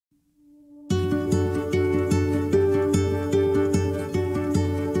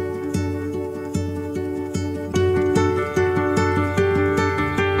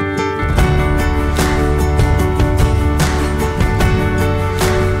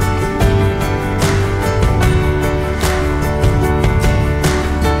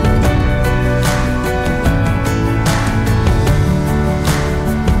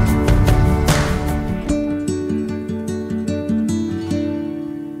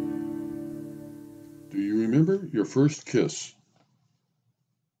Remember your first kiss.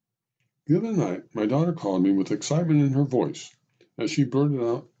 The other night, my daughter called me with excitement in her voice as she blurted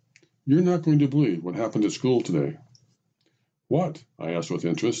out, "You're not going to believe what happened at school today." "What?" I asked with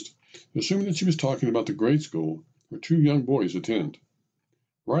interest, assuming that she was talking about the grade school where two young boys attend.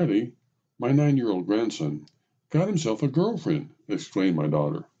 "Riley, my 9-year-old grandson, got himself a girlfriend," exclaimed my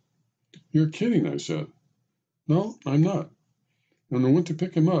daughter. "You're kidding," I said. "No, I'm not. When I went to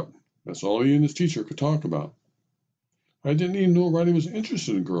pick him up, that's all he and his teacher could talk about." "I didn't even know Riley was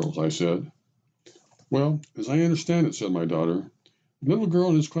interested in girls," I said. "Well, as I understand it," said my daughter, "the little girl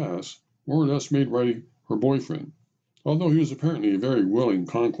in his class more or less made Riley her boyfriend, although he was apparently a very willing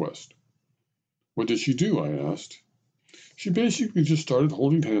conquest." "What did she do?" I asked. "She basically just started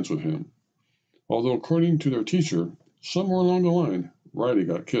holding hands with him, although according to their teacher, somewhere along the line, Riley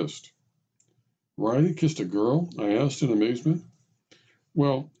got kissed." "Riley kissed a girl?" I asked in amazement.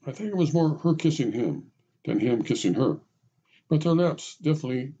 "Well, I think it was more her kissing him than him kissing her, but their lips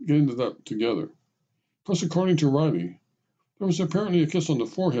definitely ended up together. Plus, according to Riley, there was apparently a kiss on the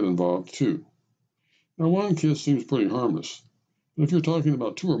forehead involved, too. Now, one kiss seems pretty harmless, but if you're talking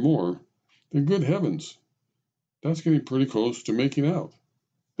about two or more, then good heavens, that's getting pretty close to making out.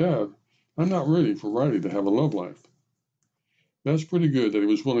 Dad, I'm not ready for Riley to have a love life." "That's pretty good that he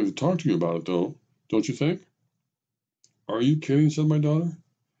was willing to talk to you about it, though, don't you think?" "Are you kidding?" said my daughter.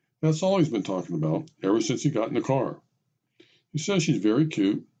 "That's all he's been talking about ever since he got in the car. He says she's very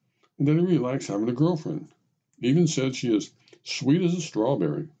cute and that he really likes having a girlfriend. He even said she is sweet as a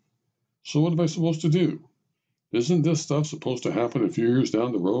strawberry. So what am I supposed to do? Isn't this stuff supposed to happen a few years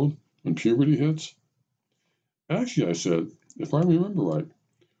down the road when puberty hits?" "Actually," I said, "if I remember right,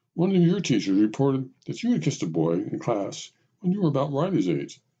 one of your teachers reported that you had kissed a boy in class when you were about Riley's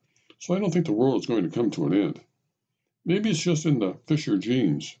age, so I don't think the world is going to come to an end. Maybe it's just in the Fisher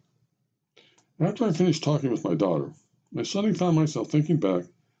genes." After I finished talking with my daughter, I suddenly found myself thinking back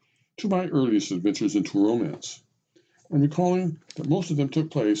to my earliest adventures into romance, and recalling that most of them took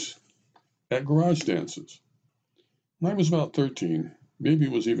place at garage dances. When I was about 13, maybe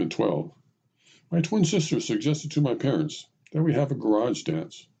it was even 12, my twin sister suggested to my parents that we have a garage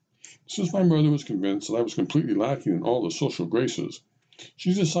dance. Since my mother was convinced that I was completely lacking in all the social graces,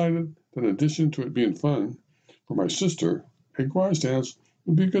 she decided that in addition to it being fun for my sister, a garage dance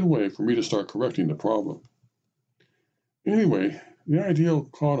would be a good way for me to start correcting the problem. Anyway, the idea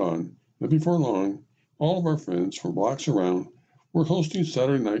caught on, and before long, all of our friends from blocks around were hosting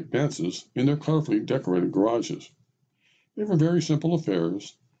Saturday night dances in their colorfully decorated garages. They were very simple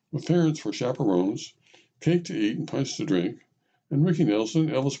affairs, with parents for chaperones, cake to eat and punch to drink, and Ricky Nelson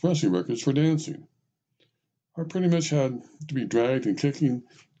and Elvis Presley records for dancing. I pretty much had to be dragged and kicking,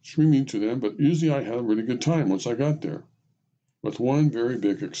 screaming to them, but usually I had a really good time once I got there, with one very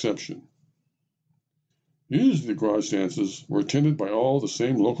big exception. Usually the garage dances were attended by all the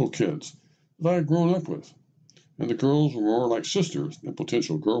same local kids that I had grown up with, and the girls were more like sisters than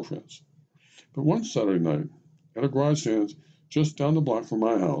potential girlfriends. But one Saturday night, at a garage dance just down the block from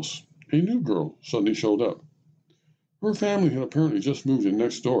my house, a new girl suddenly showed up. Her family had apparently just moved in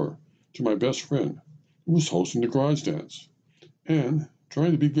next door to my best friend, who was hosting the garage dance, and,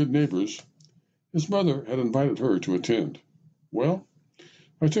 trying to be good neighbors, his mother had invited her to attend. Well,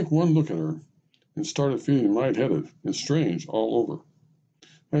 I took one look at her and started feeling lightheaded and strange all over.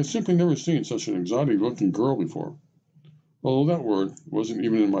 I had simply never seen such an exotic-looking girl before, although that word wasn't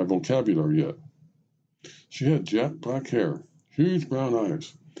even in my vocabulary yet. She had jet black hair, huge brown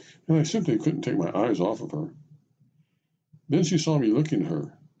eyes, and I simply couldn't take my eyes off of her. Then she saw me looking at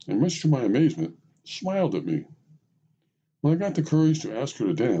her, and much to my amazement, smiled at me. When I got the courage to ask her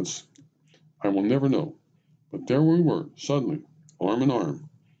to dance, I will never know, but there we were, suddenly, arm in arm,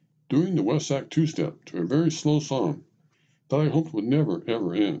 doing the West Sac two-step to a very slow song that I hoped would never,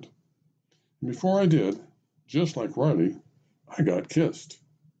 ever end. And before I did, just like Riley, I got kissed.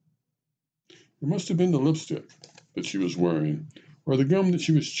 It must have been the lipstick that she was wearing, or the gum that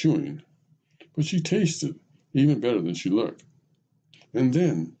she was chewing, but she tasted even better than she looked. And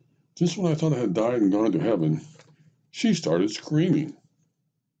then, just when I thought I had died and gone to heaven, she started screaming.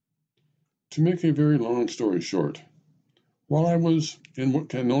 To make a very long story short, while I was in what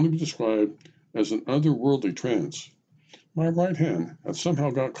can only be described as an otherworldly trance, my right hand had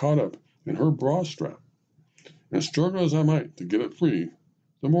somehow got caught up in her bra strap, and struggle as I might to get it free,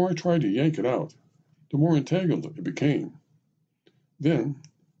 the more I tried to yank it out, the more entangled it became. Then,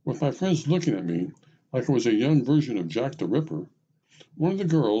 with my friends looking at me like I was a young version of Jack the Ripper, one of the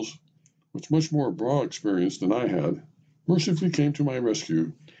girls, with much more bra experience than I had, mercifully came to my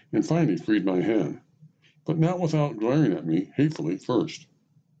rescue and finally freed my hand, but not without glaring at me hatefully first.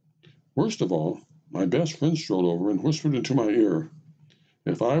 Worst of all, My best friend strolled over and whispered into my ear,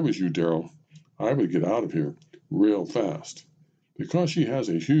 "If I was you, Daryl, I would get out of here real fast, because she has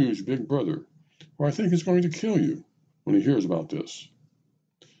a huge big brother who I think is going to kill you when he hears about this."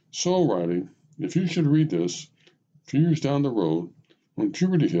 So, Riley, if you should read this a few years down the road when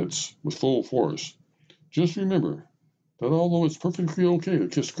puberty hits with full force, just remember that although it's perfectly okay to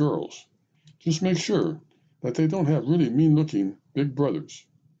kiss girls, just make sure that they don't have really mean-looking big brothers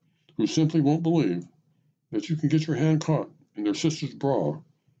who simply won't believe that you can get your hand caught in their sister's bra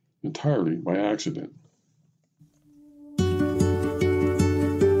entirely by accident.